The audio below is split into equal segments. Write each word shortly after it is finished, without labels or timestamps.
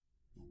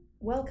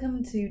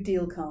Welcome to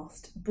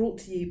Dealcast, brought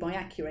to you by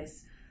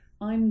Acurus.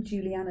 I'm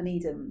Juliana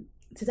Needham.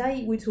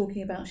 Today we're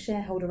talking about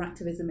shareholder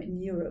activism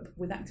in Europe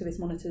with activist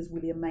monitors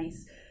William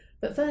Mace.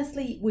 But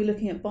firstly, we're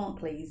looking at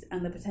Barclays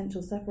and the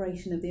potential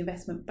separation of the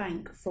investment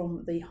bank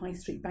from the high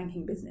street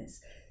banking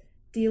business.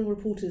 Deal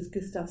Reporter's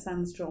Gustav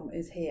Sandstrom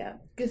is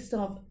here.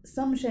 Gustav,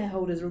 some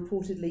shareholders are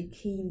reportedly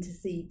keen to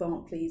see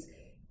Barclays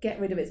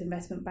get rid of its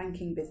investment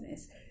banking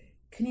business.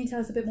 Can you tell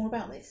us a bit more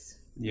about this?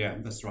 Yeah,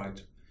 that's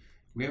right.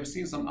 We have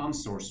seen some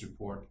unsourced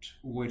report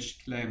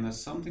which claim that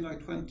something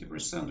like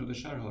 20% of the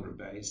shareholder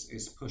base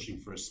is pushing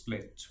for a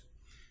split.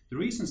 The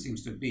reason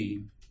seems to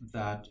be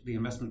that the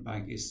investment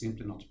bank is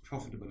simply not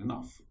profitable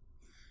enough.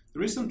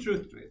 There is some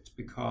truth to it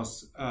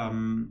because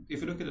if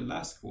you look at the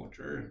last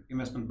quarter,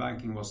 investment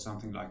banking was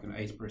something like an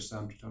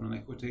 8% return on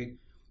equity,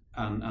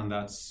 and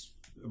that's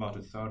about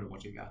a third of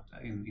what you got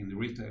in the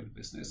retail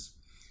business.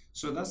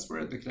 So that's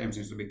where the claim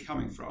seems to be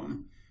coming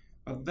from.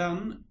 But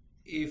then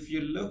if you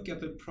look at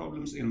the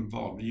problems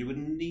involved, you would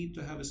need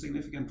to have a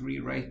significant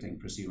re-rating,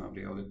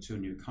 presumably, of the two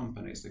new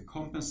companies to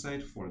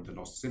compensate for the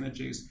lost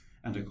synergies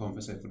and to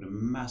compensate for the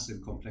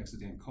massive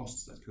complexity and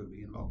costs that could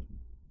be involved.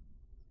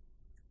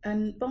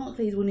 And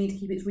Barclays will need to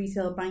keep its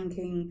retail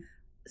banking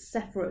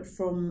separate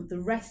from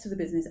the rest of the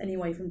business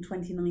anyway from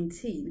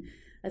 2019,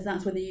 as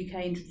that's when the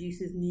UK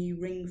introduces new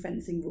ring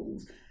fencing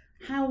rules.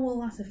 How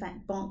will that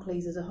affect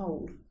Barclays as a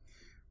whole?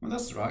 Well,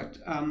 that's right.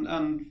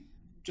 And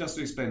just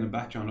to explain the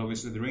background,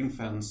 obviously the ring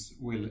fence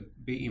will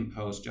be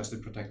imposed just to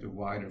protect a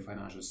wider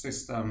financial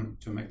system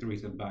to make the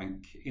retail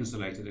bank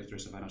insulated if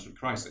there's a financial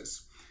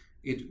crisis.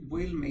 It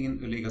will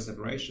mean a legal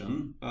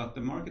separation, but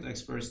the market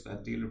experts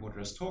that Deal Reporter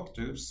has talked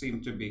to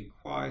seem to be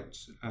quite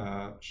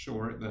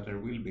sure that there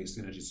will be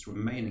synergies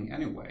remaining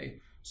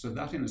anyway, so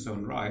that in its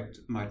own right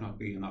might not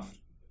be enough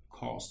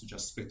cause to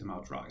just split them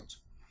outright.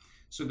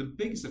 So the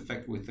biggest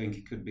effect we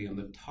think could be on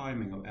the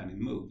timing of any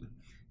move.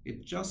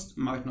 It just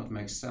might not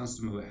make sense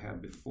to move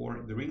ahead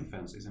before the ring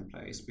fence is in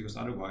place, because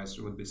otherwise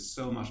there would be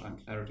so much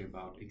unclarity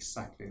about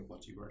exactly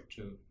what you were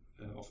to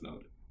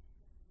offload.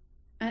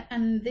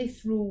 And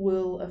this rule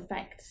will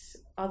affect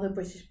other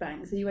British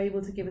banks. Are you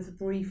able to give us a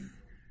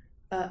brief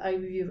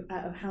overview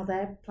of how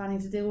they're planning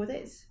to deal with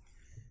it?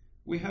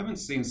 We haven't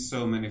seen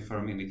so many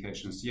firm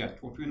indications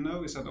yet. What we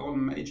know is that all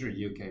major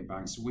UK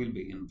banks will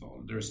be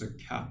involved. There's a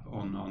cap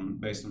on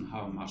based on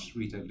how much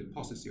retail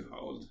deposits you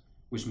hold,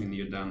 which means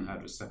you then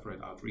have to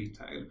separate out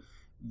retail.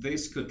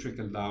 This could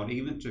trickle down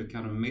even to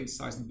kind of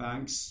mid-sized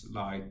banks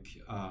like,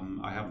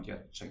 I haven't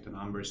yet checked the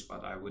numbers,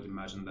 but I would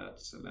imagine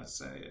that, let's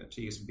say,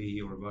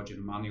 TSB or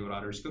Virgin Money or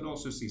others could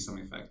also see some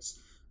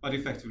effects. But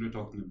effectively, we're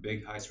talking the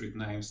big high street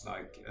names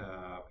like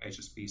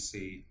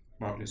HSBC,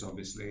 Barclays,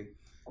 obviously,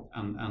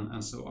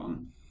 and so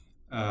on.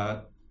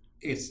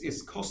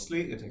 It's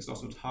costly, it takes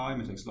lots of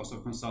time, it takes lots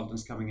of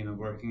consultants coming in and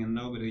working, and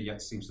nobody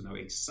yet seems to know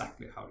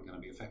exactly how they're going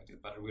to be affected,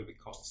 but there will be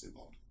costs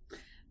involved.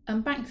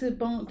 And back to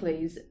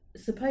Barclays,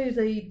 suppose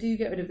they do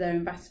get rid of their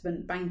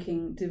investment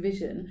banking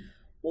division,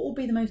 what would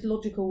be the most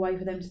logical way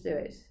for them to do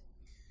it?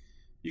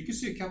 You could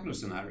see a couple of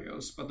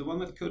scenarios, but the one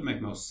that could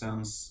make most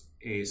sense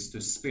is to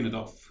spin it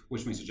off,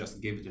 which means you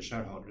just give it to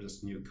shareholders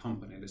as a new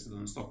company listed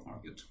on the stock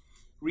market.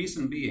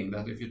 Reason being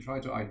that if you try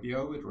to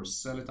IPO it or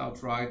sell it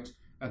outright,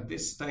 at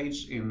this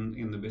stage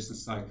in the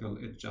business cycle,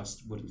 it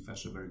just wouldn't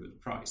fetch a very good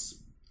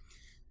price.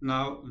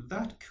 Now,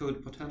 that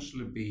could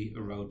potentially be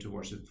a road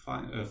towards a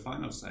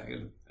final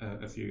sale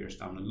a few years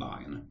down the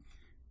line.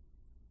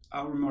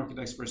 Our market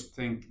experts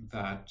think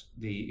that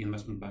the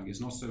investment bank is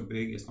not so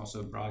big, it's not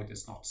so bright,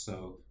 it's not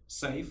so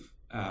safe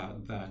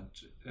that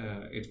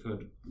it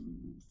could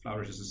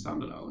flourish as a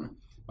standalone.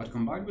 But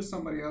combined with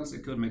somebody else,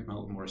 it could make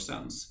more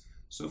sense.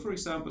 So, for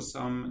example,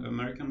 some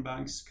American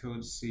banks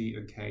could see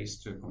a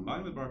case to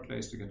combine with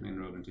Barclays to get an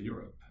inroad into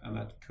Europe, and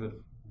that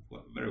could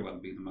very well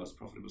be the most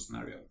profitable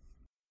scenario.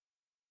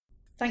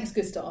 Thanks,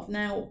 Gustav.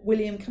 Now,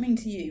 William, coming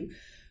to you.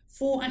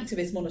 For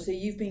Activist Monitor,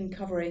 you've been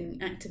covering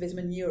activism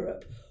in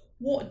Europe.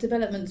 What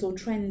developments or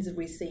trends have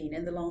we seen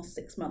in the last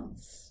 6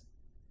 months?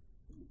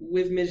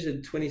 We've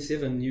measured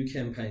 27 new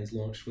campaigns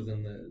launched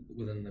within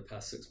the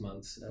past 6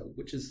 months,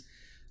 which is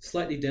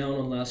slightly down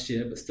on last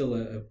year, but still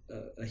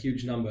a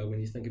huge number when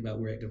you think about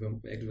where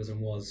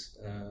activism was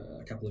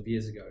a couple of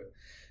years ago.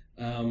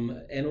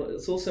 And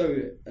it's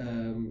also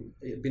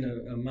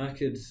been a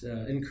marked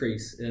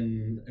increase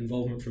in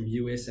involvement from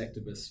US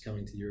activists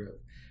coming to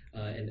Europe,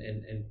 and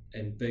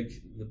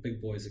the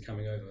big boys are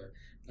coming over.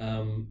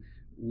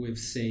 We've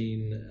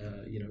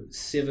seen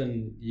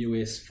 7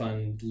 US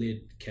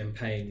fund-led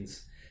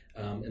campaigns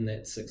in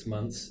that 6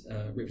 months,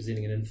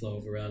 representing an inflow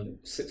of around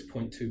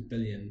 $6.2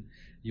 billion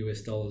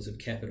US dollars of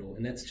capital,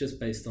 and that's just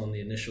based on the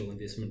initial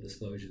investment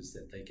disclosures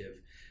that they give.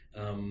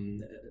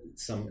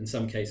 In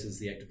some cases,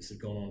 the activists have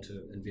gone on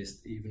to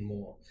invest even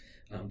more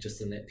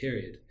just in that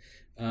period.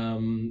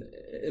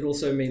 It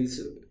also means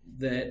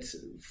that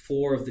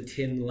 4 of the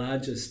 10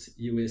 largest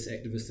US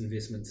activist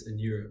investments in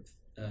Europe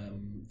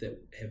that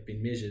have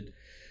been measured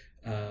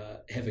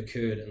have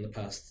occurred in the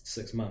past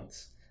 6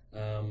 months.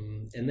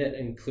 And that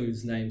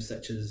includes names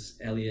such as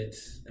Elliott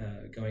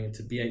going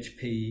into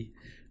BHP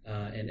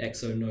and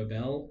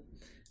AkzoNobel,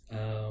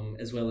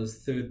 as well as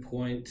Third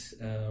Point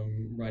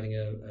writing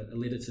a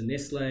letter to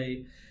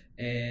Nestle,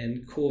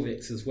 and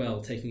Corvex as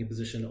well, taking a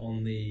position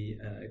on the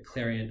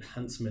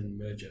Clariant-Huntsman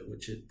merger,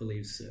 which it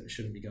believes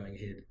shouldn't be going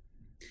ahead.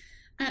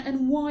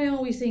 And why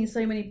are we seeing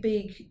so many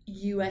big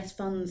US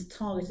funds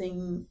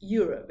targeting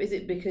Europe? Is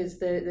it because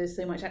there's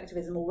so much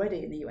activism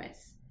already in the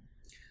US?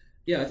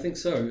 Yeah, I think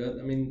so.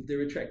 I mean,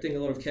 they're attracting a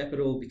lot of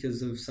capital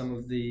because of some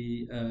of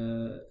the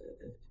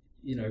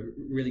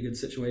really good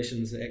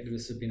situations that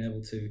activists have been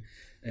able to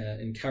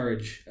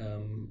encourage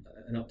an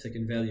uptick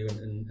in value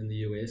in the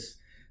US.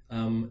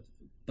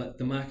 But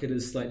the market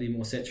is slightly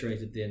more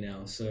saturated there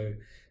now. So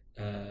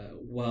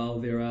while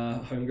there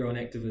are homegrown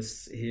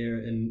activists here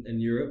in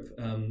Europe,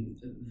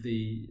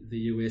 the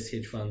US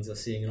hedge funds are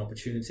seeing an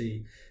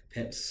opportunity,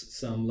 perhaps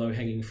some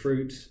low-hanging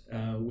fruit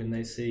when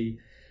they see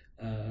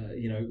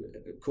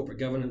corporate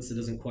governance that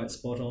isn't quite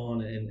spot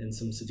on, and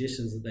some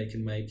suggestions that they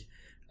can make.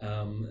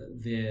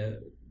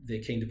 They're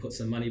keen to put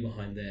some money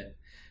behind that.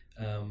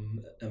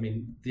 I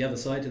mean, the other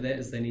side to that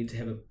is they need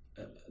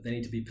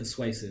to be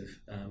persuasive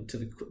to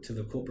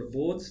the corporate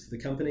boards, to the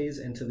companies,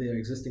 and to their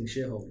existing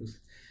shareholders.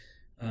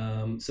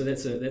 So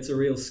that's a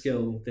real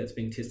skill that's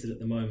being tested at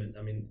the moment.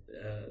 I mean,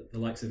 the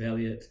likes of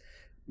Elliott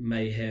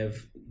may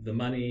have the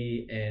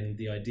money and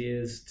the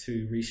ideas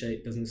to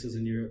reshape businesses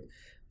in Europe,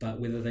 but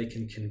whether they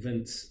can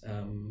convince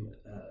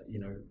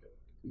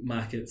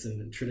markets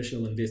and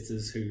traditional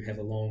investors who have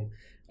a long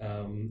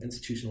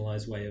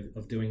institutionalized way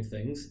of doing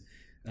things,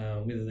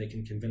 whether they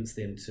can convince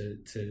them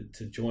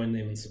to join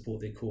them and support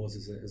their cause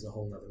is a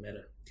whole other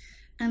matter.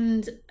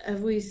 And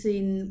have we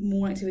seen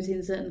more activity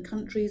in certain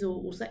countries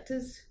or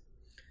sectors?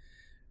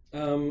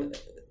 Well,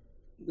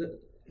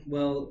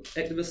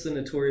 activists are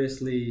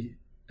notoriously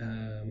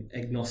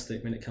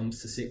agnostic when it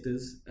comes to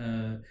sectors.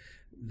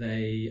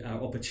 They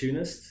are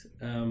opportunist,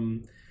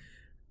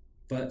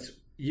 but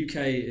UK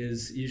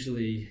is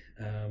usually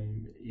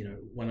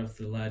one of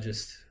the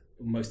largest,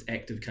 most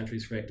active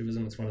countries for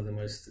activism. It's one of the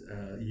most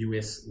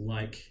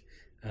US-like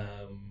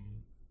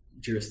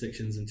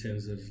jurisdictions in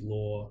terms of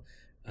law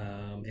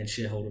and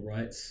shareholder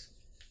rights.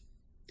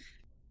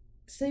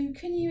 So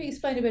can you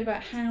explain a bit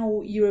about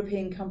how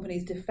European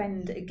companies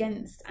defend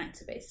against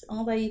activists?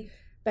 Are they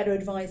better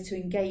advised to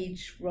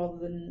engage rather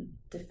than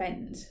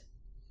defend?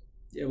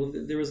 Yeah, well,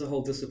 there is a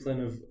whole discipline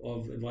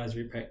of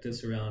advisory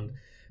practice around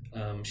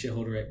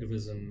shareholder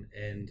activism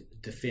and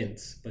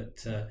defence. But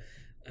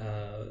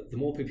the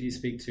more people you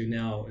speak to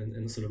now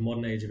in the sort of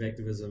modern age of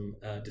activism,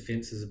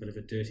 defence is a bit of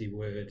a dirty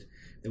word.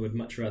 They would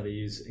much rather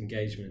use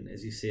engagement.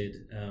 As you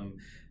said,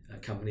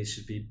 companies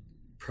should be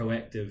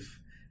proactive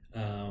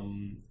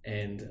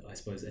and I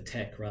suppose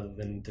attack rather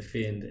than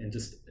defend, and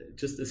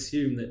just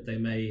assume that they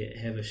may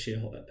have a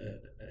shareholder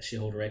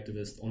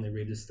activist on their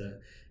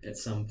register at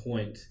some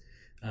point.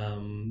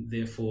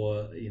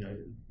 Therefore,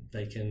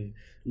 they can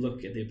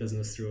look at their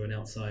business through an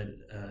outside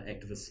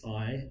activist's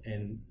eye,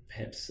 and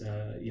perhaps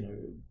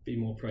be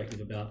more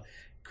proactive about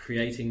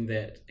creating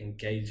that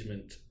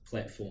engagement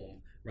platform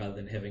rather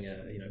than having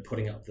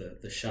putting up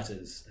the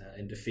shutters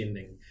and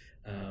defending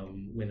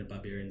when the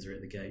barbarians are at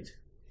the gate.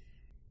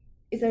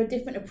 Is there a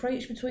different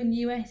approach between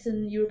US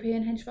and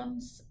European hedge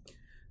funds?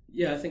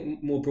 Yeah, I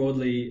think more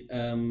broadly,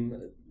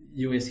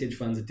 US hedge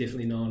funds are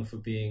definitely known for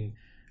being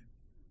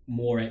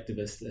more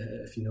activist,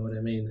 if you know what I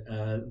mean.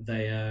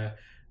 They are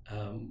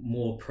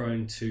more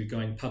prone to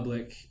going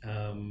public,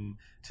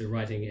 to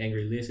writing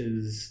angry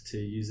letters, to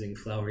using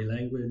flowery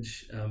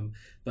language.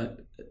 But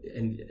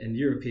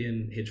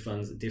European hedge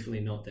funds are definitely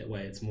not that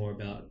way. It's more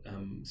about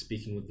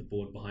speaking with the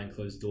board behind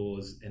closed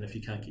doors, and if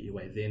you can't get your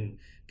way, then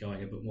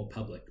going a bit more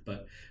public.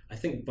 But I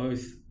think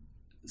both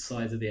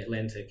sides of the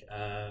Atlantic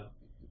are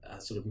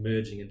sort of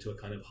merging into a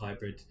kind of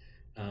hybrid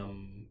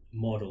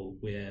model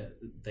where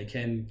they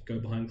can go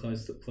behind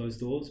closed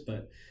doors,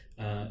 but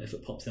if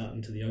it pops out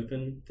into the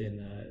open, then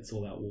it's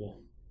all out war.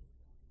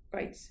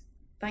 Great.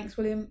 Thanks,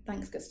 William.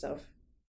 Thanks, Gustav.